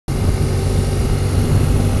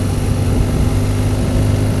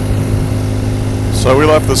So we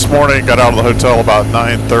left this morning, got out of the hotel about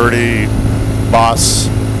 9:30. Boss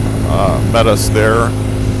met us there,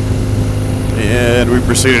 and we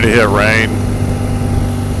proceeded to hit rain,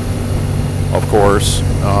 of course.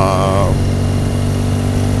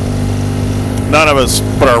 None of us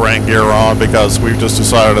put our rain gear on because we've just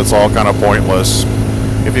decided it's all kind of pointless.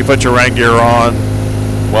 If you put your rain gear on,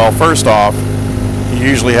 well, first off, you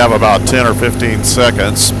usually have about 10 or 15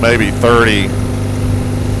 seconds, maybe 30,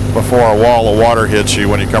 before a wall of water hits you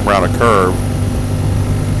when you come around a curve.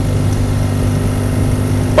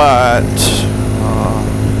 But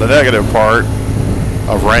the negative part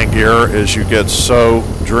of rain gear is you get so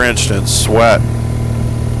drenched in sweat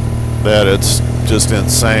that it's just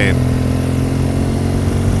insane.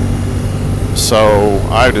 So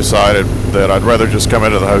I decided that I'd rather just come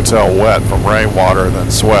into the hotel wet from rainwater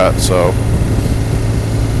than sweat. So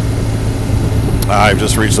I've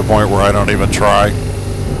just reached the point where I don't even try.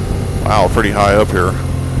 Wow, pretty high up here.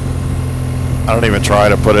 I don't even try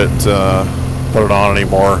to put it on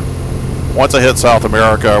anymore. Once I hit South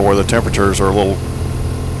America, where the temperatures are a little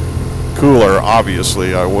cooler,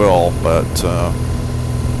 obviously I will. But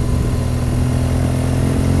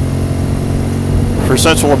for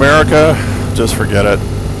Central America, just forget it.